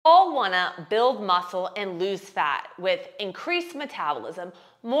All wanna build muscle and lose fat with increased metabolism,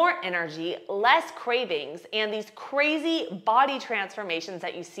 more energy, less cravings, and these crazy body transformations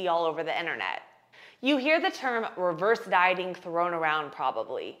that you see all over the internet. You hear the term reverse dieting thrown around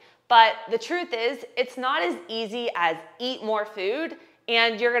probably, but the truth is it's not as easy as eat more food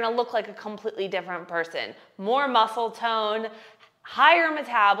and you're gonna look like a completely different person. More muscle tone, higher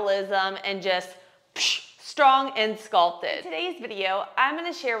metabolism, and just strong and sculpted. In today's video, I'm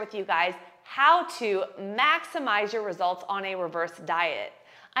gonna share with you guys how to maximize your results on a reverse diet.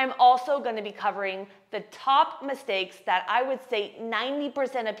 I'm also gonna be covering the top mistakes that I would say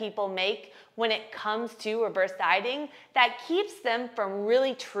 90% of people make when it comes to reverse dieting that keeps them from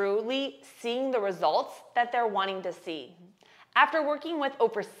really truly seeing the results that they're wanting to see. After working with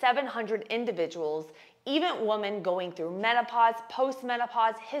over 700 individuals, even women going through menopause,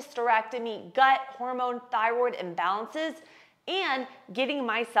 postmenopause, hysterectomy, gut, hormone, thyroid imbalances, and getting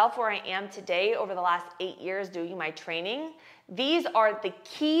myself where I am today over the last 8 years doing my training, these are the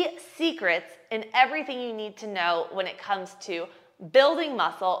key secrets in everything you need to know when it comes to building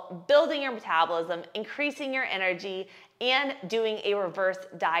muscle, building your metabolism, increasing your energy, and doing a reverse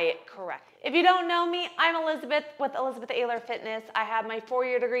diet correctly. If you don't know me, I'm Elizabeth with Elizabeth Ayler Fitness. I have my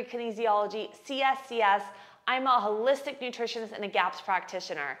 4-year degree kinesiology, CSCS. I'm a holistic nutritionist and a GAPS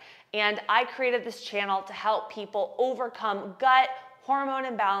practitioner. And I created this channel to help people overcome gut, hormone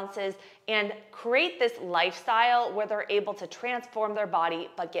imbalances, and create this lifestyle where they're able to transform their body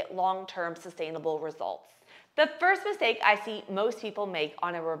but get long-term sustainable results. The first mistake I see most people make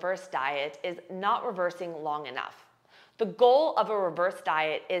on a reverse diet is not reversing long enough. The goal of a reverse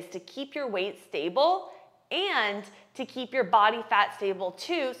diet is to keep your weight stable and to keep your body fat stable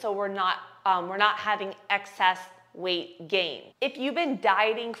too, so we're not having excess weight gain. If you've been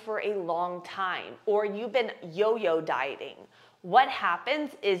dieting for a long time or you've been yo-yo dieting, what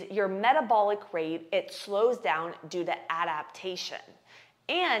happens is your metabolic rate, it slows down due to adaptation.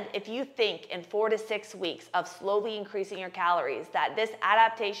 And if you think in 4 to 6 weeks of slowly increasing your calories that this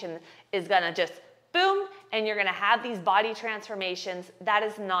adaptation is gonna just boom, and you're gonna have these body transformations, that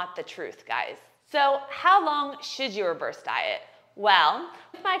is not the truth, guys. So how long should you reverse diet? Well,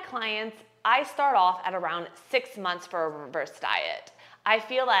 with my clients, I start off at around 6 months for a reverse diet. I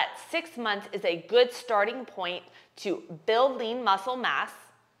feel that 6 months is a good starting point to build lean muscle mass,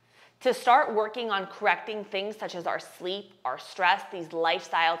 to start working on correcting things such as our sleep, our stress, these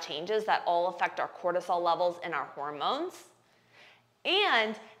lifestyle changes that all affect our cortisol levels and our hormones.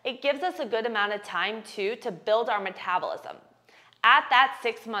 And it gives us a good amount of time too to build our metabolism. At that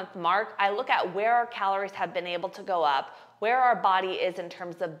 6-month mark, I look at where our calories have been able to go up, where our body is in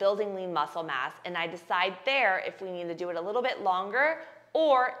terms of building lean muscle mass, and I decide there if we need to do it a little bit longer,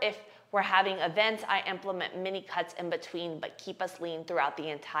 or if we're having events, I implement mini cuts in between, but keep us lean throughout the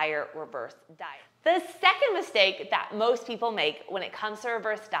entire reverse diet. The second mistake that most people make when it comes to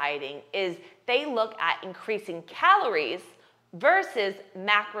reverse dieting is they look at increasing calories versus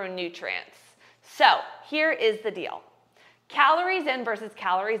macronutrients. So here is the deal. Calories in versus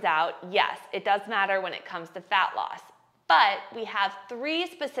calories out, yes, it does matter when it comes to fat loss, but we have 3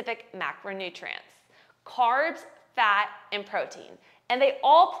 specific macronutrients: carbs, fat, and protein. And they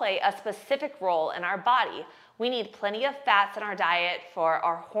all play a specific role in our body. We need plenty of fats in our diet for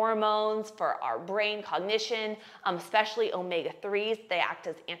our hormones, for our brain cognition, especially omega-3s. They act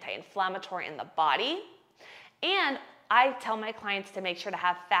as anti-inflammatory in the body. And I tell my clients to make sure to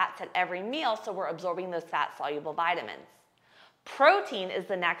have fats at every meal so we're absorbing those fat-soluble vitamins. Protein is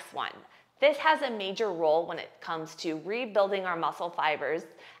the next one. This has a major role when it comes to rebuilding our muscle fibers,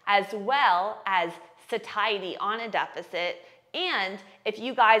 as well as satiety on a deficit. And if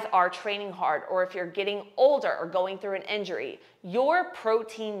you guys are training hard, or if you're getting older or going through an injury, your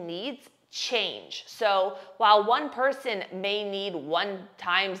protein needs change. So while one person may need 1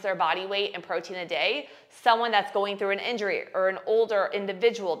 times their body weight in protein a day, someone that's going through an injury or an older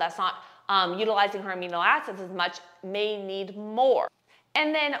individual that's not utilizing her amino acids as much may need more.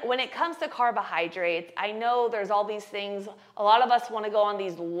 And then when it comes to carbohydrates, I know there's all these things. A lot of us want to go on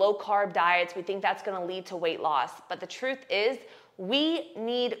these low carb diets. We think that's going to lead to weight loss. But the truth is, we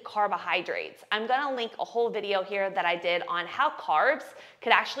need carbohydrates. I'm going to link a whole video here that I did on how carbs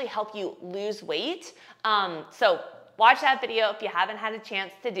could actually help you lose weight. So watch that video if you haven't had a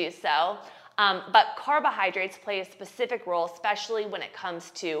chance to do so. But carbohydrates play a specific role, especially when it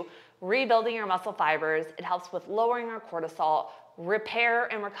comes to rebuilding your muscle fibers. It helps with lowering our cortisol, repair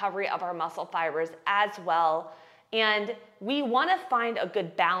and recovery of our muscle fibers as well. And we want to find a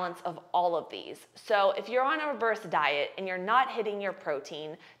good balance of all of these. So if you're on a reverse diet and you're not hitting your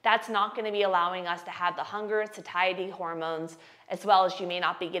protein, that's not going to be allowing us to have the hunger, satiety hormones, as well as you may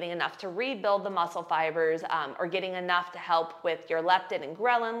not be getting enough to rebuild the muscle fibers or getting enough to help with your leptin and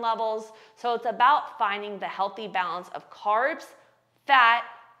ghrelin levels. So it's about finding the healthy balance of carbs, fat,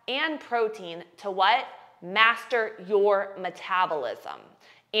 and protein to what? Master your metabolism.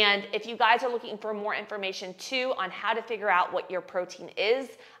 And if you guys are looking for more information too on how to figure out what your protein is,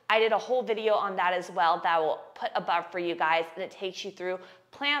 I did a whole video on that as well that I will put above for you guys, and it takes you through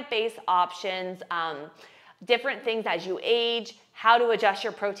plant-based options, different things as you age, how to adjust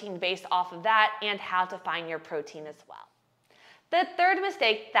your protein based off of that, and how to find your protein as well. The third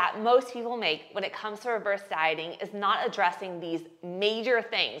mistake that most people make when it comes to reverse dieting is not addressing these major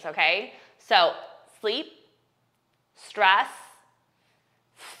things, okay? So sleep, stress,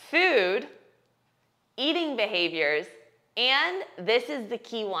 food, eating behaviors, and this is the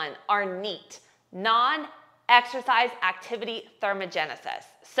key one, our NEAT, non-exercise activity thermogenesis.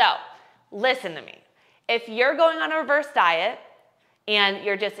 So listen to me. If you're going on a reverse diet and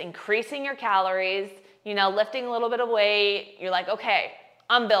you're just increasing your calories, you know, lifting a little bit of weight, you're like, okay,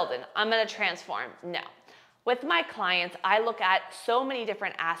 I'm building, I'm gonna transform. No. With my clients, I look at so many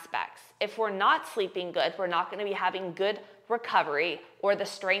different aspects. If we're not sleeping good, we're not gonna be having good recovery or the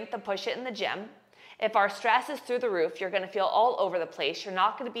strength to push it in the gym. If our stress is through the roof, you're gonna feel all over the place. You're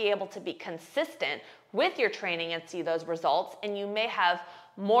not gonna be able to be consistent with your training and see those results, and you may have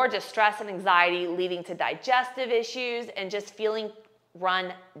more distress and anxiety leading to digestive issues and just feeling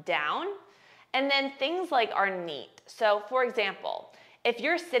run down. And then things like our NEAT. So for example, if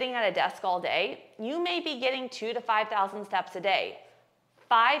you're sitting at a desk all day, you may be getting 2,000 to 5,000 steps a day.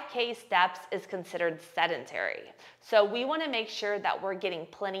 5K steps is considered sedentary. So we want to make sure that we're getting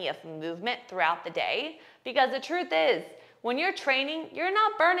plenty of movement throughout the day, because the truth is, when you're training, you're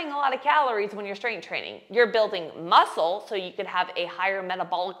not burning a lot of calories when you're strength training. You're building muscle so you could have a higher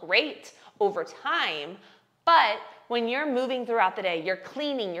metabolic rate over time, but when you're moving throughout the day, you're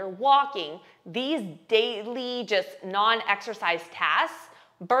cleaning, you're walking, these daily just non-exercise tasks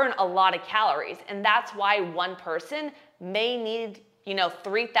burn a lot of calories. And that's why one person may need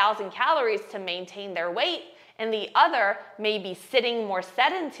 3,000 calories to maintain their weight, and the other may be sitting more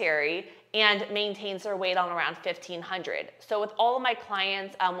sedentary and maintains their weight on around 1,500. So with all of my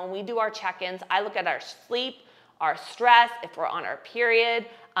clients, when we do our check-ins, I look at our sleep, our stress, if we're on our period,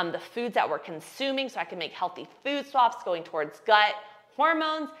 the foods that we're consuming, so I can make healthy food swaps going towards gut,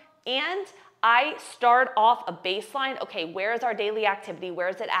 hormones, and I start off a baseline. Okay, where is our daily activity? Where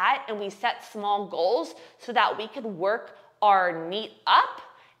is it at? And we set small goals so that we could work our NEAT up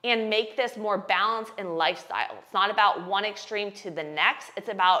and make this more balanced in lifestyle. It's not about one extreme to the next. It's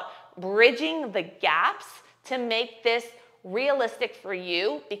about bridging the gaps to make this realistic for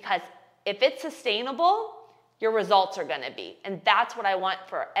you, because if it's sustainable, your results are gonna be. And that's what I want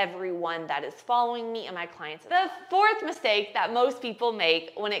for everyone that is following me and my clients. The fourth mistake that most people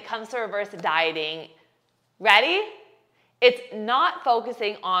make when it comes to reverse dieting, ready? It's not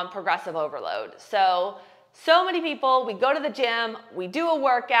focusing on progressive overload. So many people, we go to the gym, we do a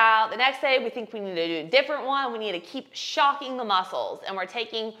workout, the next day we think we need to do a different one, we need to keep shocking the muscles, and we're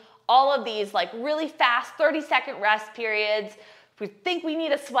taking all of these like really fast 30-second rest periods. We think we need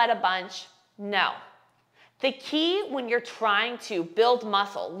to sweat a bunch. No. The key when you're trying to build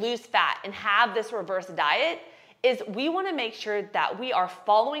muscle, lose fat, and have this reverse diet is we want to make sure that we are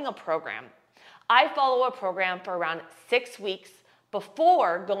following a program. I follow a program for around 6 weeks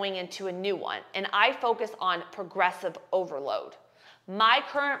before going into a new one, and I focus on progressive overload. My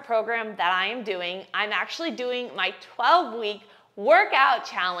current program that I am doing, I'm actually doing my 12-week workout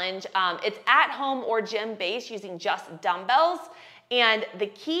challenge. It's at home or gym based using just dumbbells, and the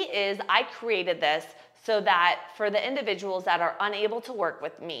key is I created this so that for the individuals that are unable to work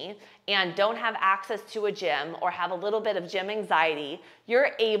with me and don't have access to a gym or have a little bit of gym anxiety,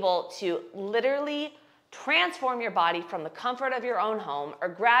 you're able to literally transform your body from the comfort of your own home, or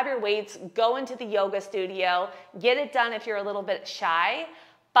grab your weights, go into the yoga studio, get it done if you're a little bit shy.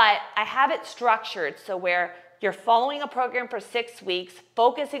 But I have it structured so where you're following a program for 6 weeks,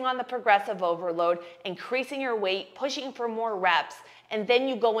 focusing on the progressive overload, increasing your weight, pushing for more reps, and then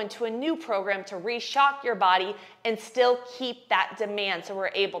you go into a new program to reshock your body and still keep that demand so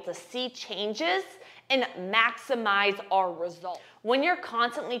we're able to see changes and maximize our results. When you're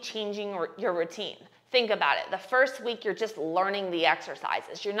constantly changing your routine, think about it. The first week, you're just learning the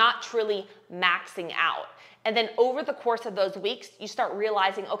exercises. You're not truly maxing out. And then over the course of those weeks, you start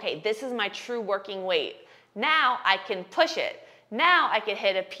realizing, okay, this is my true working weight. Now I can push it. Now I can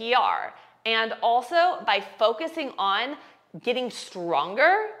hit a PR. And also by focusing on getting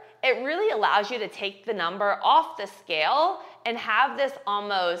stronger, it really allows you to take the number off the scale and have this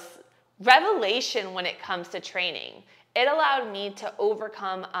almost revelation when it comes to training. It allowed me to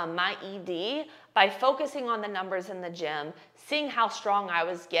overcome my ED by focusing on the numbers in the gym, seeing how strong I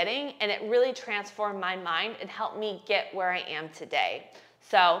was getting, and it really transformed my mind and helped me get where I am today.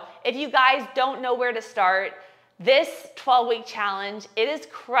 So if you guys don't know where to start, this 12-week challenge, it is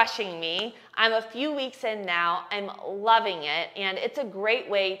crushing me. I'm a few weeks in now. I'm loving it, and it's a great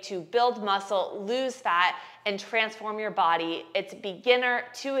way to build muscle, lose fat, and transform your body. It's beginner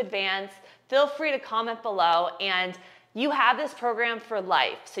to advanced. Feel free to comment below, and you have this program for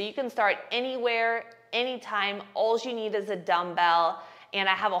life. So you can start anywhere, anytime. All you need is a dumbbell. And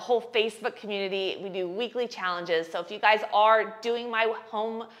I have a whole Facebook community. We do weekly challenges. So if you guys are doing my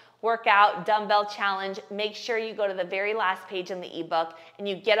home workout dumbbell challenge, make sure you go to the very last page in the ebook and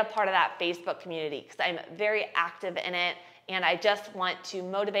you get a part of that Facebook community, because I'm very active in it and I just want to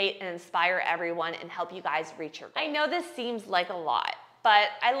motivate and inspire everyone and help you guys reach your goals. I know this seems like a lot, but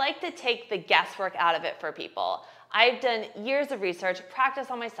I like to take the guesswork out of it for people. I've done years of research,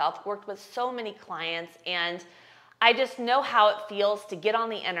 practice on myself, worked with so many clients, and I just know how it feels to get on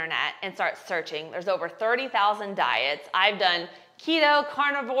the internet and start searching. There's over 30,000 diets. I've done keto,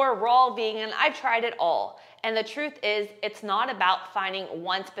 carnivore, raw, vegan. I've tried it all. And the truth is, it's not about finding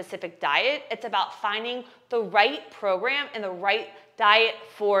one specific diet. It's about finding the right program and the right diet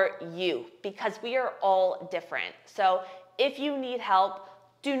for you, because we are all different. So if you need help,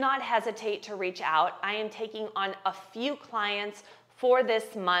 do not hesitate to reach out. I am taking on a few clients for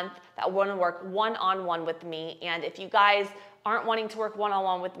this month that want to work one-on-one with me. And if you guys aren't wanting to work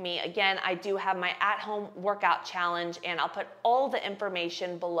one-on-one with me, again, I do have my at-home workout challenge, and I'll put all the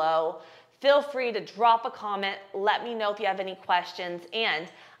information below. Feel free to drop a comment. Let me know if you have any questions. And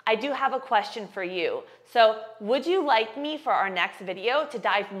I do have a question for you. So would you like me for our next video to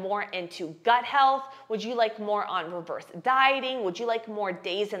dive more into gut health? Would you like more on reverse dieting? Would you like more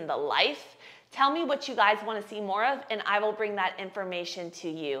days in the life? Tell me what you guys want to see more of, and I will bring that information to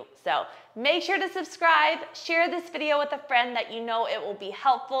you. So make sure to subscribe, share this video with a friend that you know it will be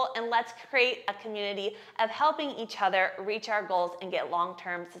helpful, and let's create a community of helping each other reach our goals and get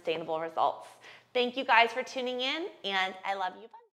long-term sustainable results. Thank you guys for tuning in, and I love you. Bye.